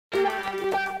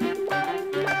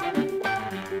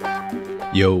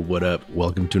Yo, what up?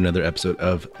 Welcome to another episode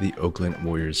of the Oakland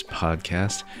Warriors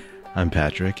podcast. I'm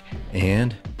Patrick,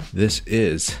 and this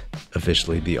is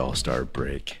officially the All-Star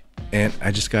break. And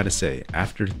I just gotta say,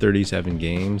 after 37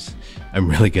 games, I'm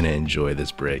really gonna enjoy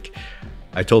this break.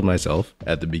 I told myself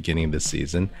at the beginning of this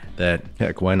season that,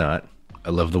 heck, why not?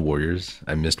 I love the Warriors.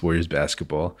 I missed Warriors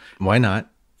basketball. Why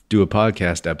not do a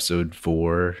podcast episode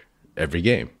for every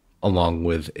game, along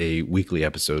with a weekly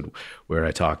episode where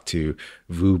I talk to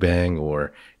Vu Bang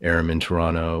or Aram in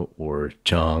Toronto or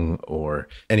Chung or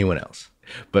anyone else.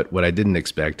 But what I didn't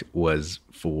expect was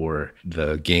for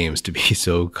the games to be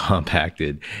so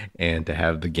compacted and to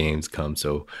have the games come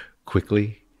so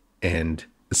quickly and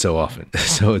so often.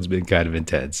 So it's been kind of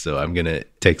intense. So I'm going to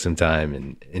take some time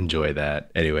and enjoy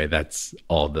that. Anyway, that's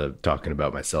all the talking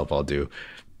about myself I'll do.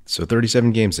 So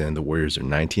 37 games in, the Warriors are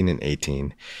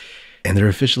 19-18. And they're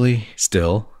officially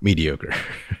still mediocre.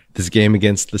 This game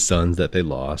against the Suns that they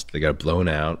lost, they got blown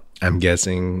out. I'm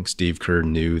guessing Steve Kerr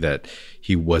knew that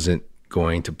he wasn't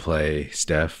going to play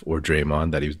Steph or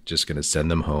Draymond, that he was just going to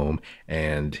send them home.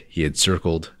 And he had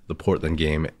circled the Portland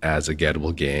game as a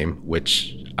gettable game,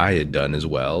 which I had done as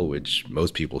well, which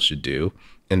most people should do.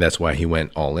 And that's why he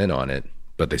went all in on it,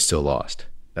 but they still lost.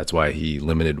 That's why he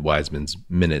limited Wiseman's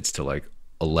minutes to like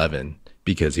 11,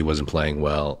 because he wasn't playing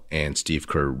well, and Steve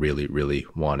Kerr really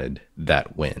wanted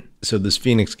that win. So this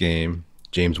Phoenix game,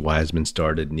 James Wiseman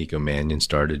started, Nico Mannion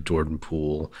started, Jordan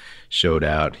Poole showed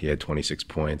out. He had 26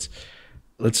 points.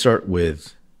 Let's start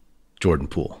with Jordan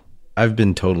Poole. I've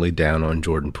been totally down on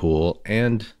Jordan Poole,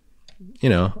 and,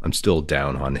 I'm still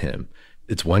down on him.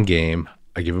 It's one game.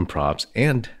 I give him props,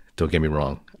 and don't get me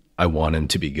wrong, I want him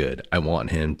to be good. I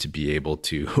want him to be able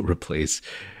to replace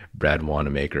Brad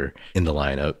Wanamaker in the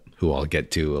lineup, who I'll get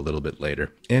to a little bit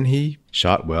later. And he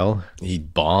shot well. He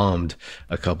bombed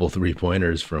a couple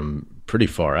three-pointers from pretty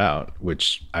far out,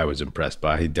 which I was impressed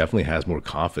by. He definitely has more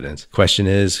confidence. Question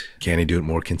is, can he do it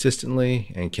more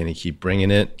consistently? And can he keep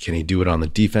bringing it? Can he do it on the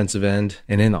defensive end?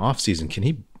 And in the offseason, can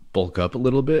he bulk up a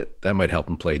little bit? That might help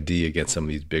him play D against some of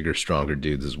these bigger, stronger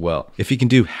dudes as well. If he can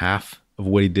do half of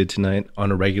what he did tonight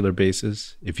on a regular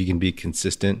basis, if he can be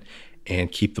consistent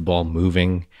and keep the ball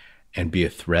moving and be a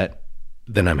threat,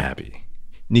 then I'm happy.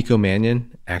 Nico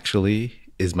Mannion actually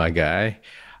is my guy.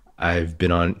 I've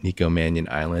been on Nico Mannion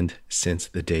Island since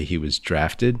the day he was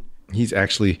drafted. He's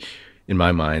actually, in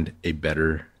my mind, a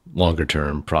better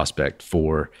longer-term prospect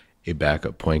for a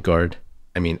backup point guard.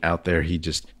 I mean, out there, he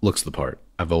just looks the part.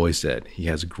 I've always said he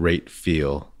has a great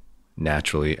feel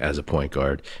naturally as a point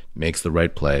guard, makes the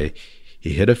right play.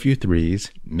 He hit a few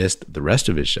threes, missed the rest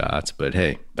of his shots, but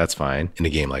hey, that's fine in a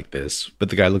game like this. But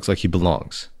the guy looks like he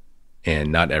belongs.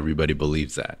 And not everybody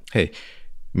believes that. Hey,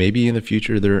 maybe in the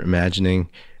future they're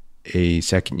imagining a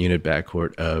second unit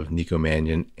backcourt of Nico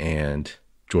Mannion and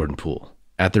Jordan Poole.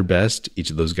 At their best,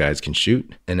 each of those guys can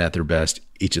shoot. And at their best,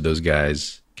 each of those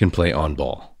guys can play on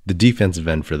ball. The defensive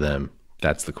end for them,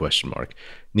 that's the question mark.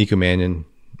 Nico Mannion,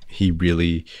 he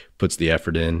really puts the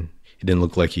effort in. He didn't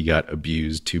look like he got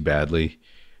abused too badly.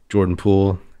 Jordan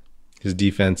Poole, his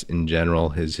defense in general,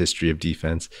 his history of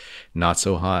defense, not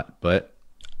so hot, but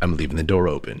I'm leaving the door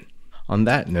open. On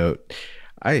that note,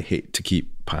 I hate to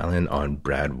keep piling on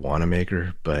Brad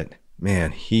Wanamaker, but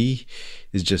man, he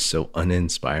is just so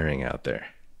uninspiring out there.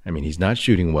 I mean, he's not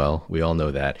shooting well. We all know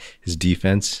that. His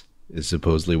defense is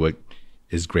supposedly what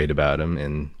is great about him,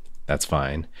 and that's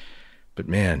fine. But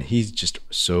man, he's just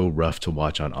so rough to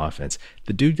watch on offense.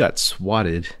 The dude got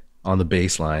swatted on the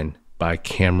baseline by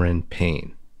Cameron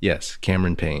Payne. Yes,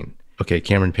 Cameron Payne. Okay,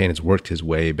 Cameron Payne has worked his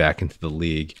way back into the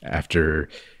league after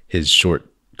his short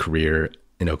career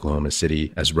in Oklahoma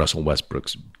City as Russell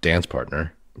Westbrook's dance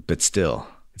partner. But still,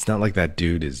 it's not like that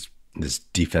dude is this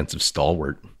defensive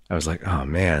stalwart. I was like, oh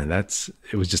man,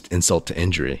 it was just insult to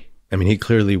injury. I mean, he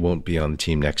clearly won't be on the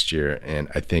team next year. And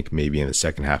I think maybe in the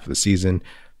second half of the season,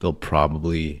 they'll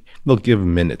give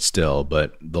him minutes still,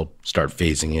 but they'll start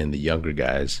phasing in the younger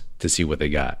guys to see what they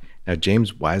got. Now,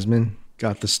 James Wiseman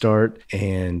got the start,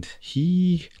 and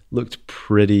he looked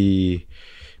pretty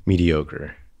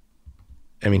mediocre.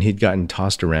 I mean, he'd gotten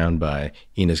tossed around by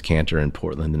Enes Kanter in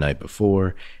Portland the night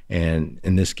before, and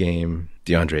in this game,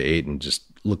 DeAndre Ayton just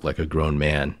looked like a grown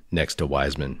man next to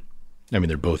Wiseman. I mean,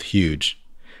 they're both huge,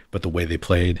 but the way they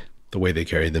played, the way they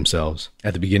carried themselves.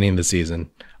 At the beginning of the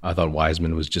season, I thought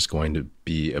Wiseman was just going to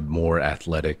be a more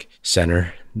athletic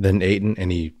center than Ayton,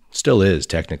 and he still is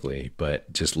technically,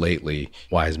 but just lately,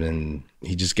 Wiseman,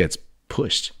 he just gets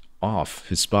pushed off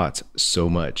his spots so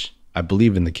much. I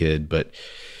believe in the kid, but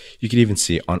you could even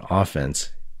see on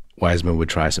offense, Wiseman would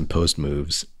try some post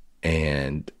moves,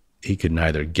 and he could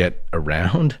neither get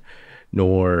around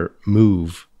nor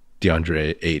move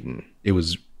DeAndre Ayton. It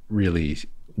was really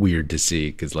weird to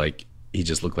see because like he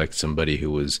just looked like somebody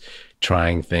who was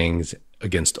trying things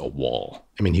against a wall.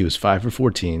 I mean, he was 5 for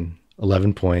 14,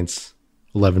 11 points,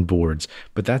 11 boards.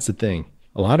 But that's the thing.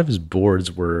 A lot of his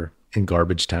boards were in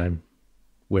garbage time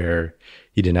where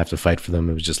he didn't have to fight for them.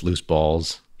 It was just loose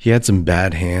balls. He had some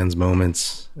bad hands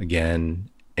moments again,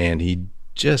 and he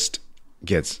just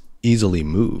gets easily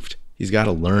moved. He's got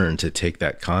to learn to take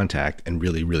that contact and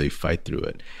really, really fight through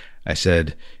it. I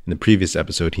said in the previous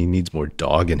episode, he needs more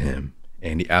dog in him,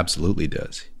 and he absolutely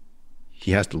does.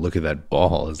 He has to look at that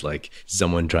ball as like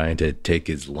someone trying to take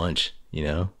his lunch, you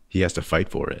know? He has to fight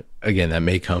for it. Again, that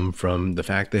may come from the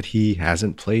fact that he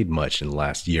hasn't played much in the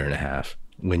last year and a half.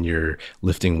 When you're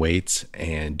lifting weights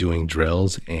and doing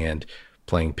drills and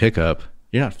playing pickup,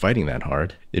 you're not fighting that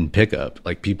hard. In pickup,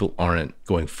 like people aren't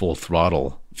going full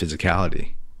throttle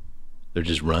physicality. They're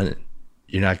just running.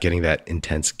 You're not getting that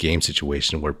intense game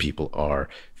situation where people are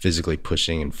physically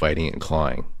pushing and fighting and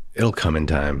clawing. It'll come in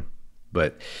time,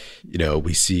 but you know,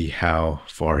 we see how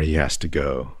far he has to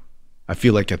go. I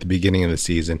feel like at the beginning of the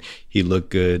season, he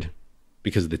looked good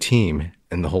because the team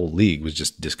and the whole league was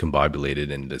just discombobulated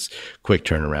in this quick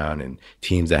turnaround, and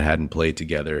teams that hadn't played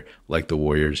together, like the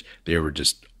Warriors, they were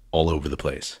just all over the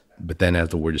place. But then as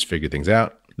the Warriors figured things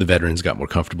out, the veterans got more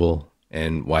comfortable,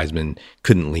 and Wiseman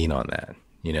couldn't lean on that.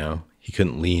 You know, he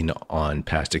couldn't lean on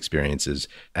past experiences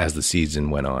as the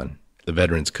season went on. The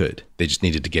veterans could. They just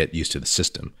needed to get used to the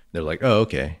system. They're like, oh,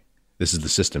 okay, this is the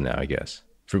system now, I guess.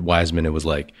 For Wiseman, it was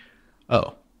like,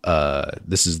 oh,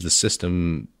 this is the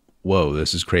system. Whoa,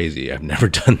 this is crazy. I've never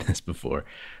done this before.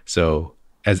 So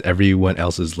as everyone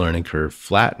else's learning curve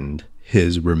flattened,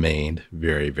 his remained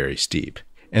very, very steep.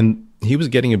 And he was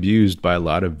getting abused by a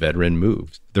lot of veteran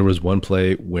moves. There was one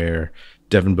play where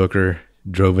Devin Booker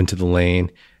drove into the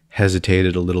lane,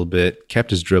 hesitated a little bit,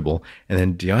 kept his dribble, and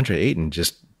then DeAndre Ayton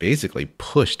just basically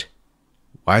pushed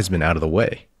Wiseman out of the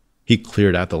way. He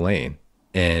cleared out the lane,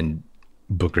 and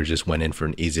Booker just went in for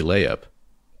an easy layup.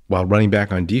 While running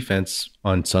back on defense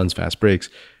on Suns fast breaks,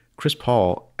 Chris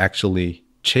Paul actually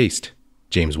chased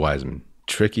James Wiseman.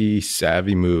 Tricky,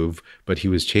 savvy move, but he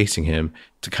was chasing him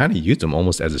to kind of use him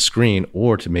almost as a screen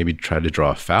or to maybe try to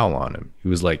draw a foul on him. He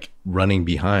was like running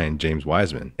behind James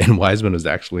Wiseman, and Wiseman was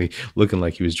actually looking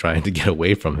like he was trying to get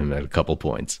away from him at a couple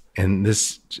points. And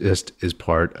this just is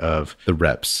part of the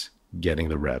reps, getting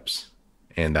the reps,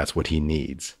 and that's what he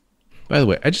needs. By the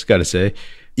way, I just got to say,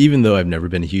 even though I've never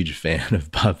been a huge fan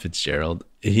of Bob Fitzgerald,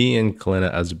 he and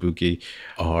Kelenna Azubuike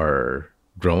are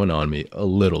growing on me a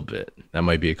little bit. That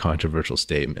might be a controversial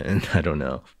statement. I don't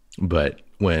know. But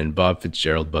when Bob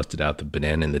Fitzgerald busted out the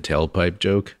banana in the tailpipe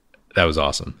joke, that was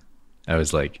awesome. I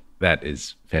was like, that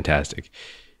is fantastic.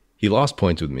 He lost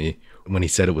points with me when he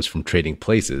said it was from Trading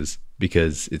Places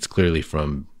because it's clearly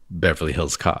from Beverly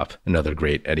Hills Cop, another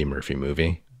great Eddie Murphy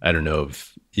movie. I don't know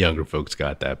if younger folks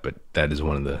got that, but that is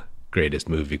one of the greatest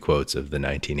movie quotes of the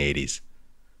 1980s.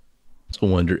 So I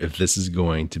wonder if this is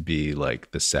going to be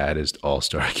like the saddest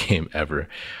all-star game ever.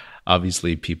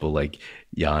 Obviously, people like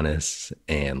Giannis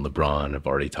and LeBron have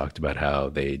already talked about how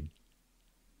they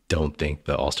don't think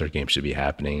the all-star game should be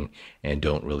happening and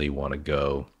don't really want to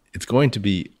go. It's going to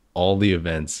be all the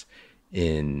events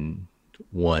in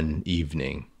one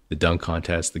evening. The dunk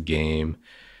contest, the game,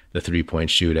 the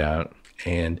three-point shootout.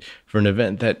 And for an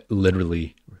event that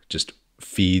literally just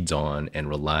feeds on and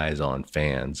relies on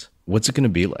fans, what's it going to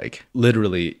be like?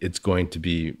 Literally, it's going to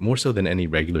be more so than any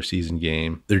regular season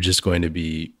game. They're just going to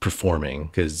be performing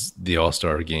because the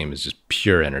All-Star game is just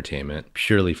pure entertainment,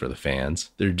 purely for the fans.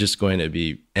 They're just going to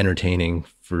be entertaining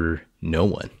for no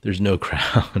one. There's no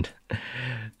crowd.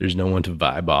 There's no one to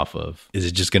vibe off of. Is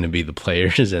it just going to be the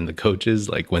players and the coaches?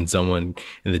 Like when someone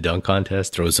in the dunk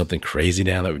contest throws something crazy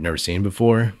down that we've never seen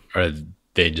before? Or are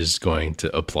they just going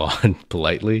to applaud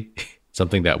politely?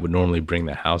 Something that would normally bring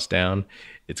the house down,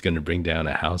 it's going to bring down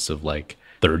a house of like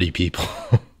 30 people.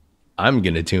 I'm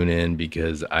going to tune in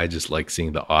because I just like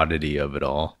seeing the oddity of it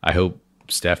all. I hope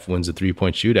Steph wins a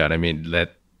three-point shootout. I mean,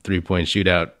 that three-point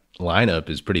shootout lineup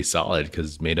is pretty solid because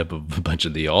it's made up of a bunch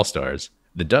of the all-stars.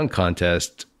 The dunk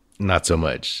contest, not so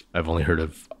much. I've only heard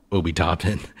of Obi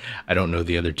Toppin. I don't know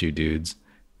the other two dudes.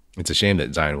 It's a shame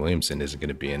that Zion Williamson isn't going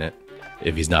to be in it.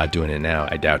 If he's not doing it now,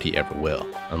 I doubt he ever will,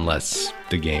 unless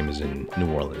the game is in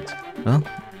New Orleans. Well,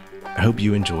 I hope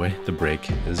you enjoy the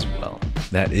break as well.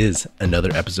 That is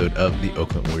another episode of the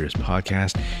Oakland Warriors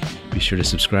podcast. Be sure to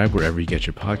subscribe wherever you get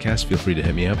your podcast. Feel free to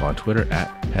hit me up on Twitter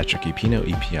at Patrick Epino,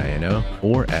 Epino,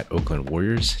 or at Oakland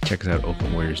Warriors. Check us out,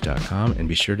 oaklandwarriors.com, and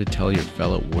be sure to tell your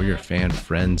fellow Warrior fan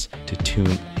friends to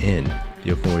tune in.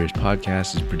 The Oakland Warriors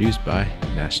podcast is produced by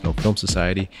National Film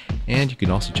Society, and you can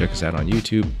also check us out on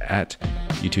YouTube at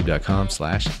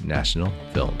youtube.com/National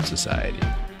Film Society.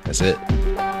 That's it.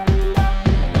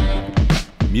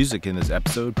 Music in this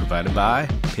episode provided by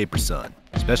Paper Sun.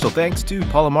 Special thanks to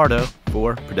Paul Amardo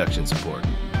for production support.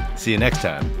 See you next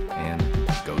time, and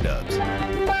go Dubs.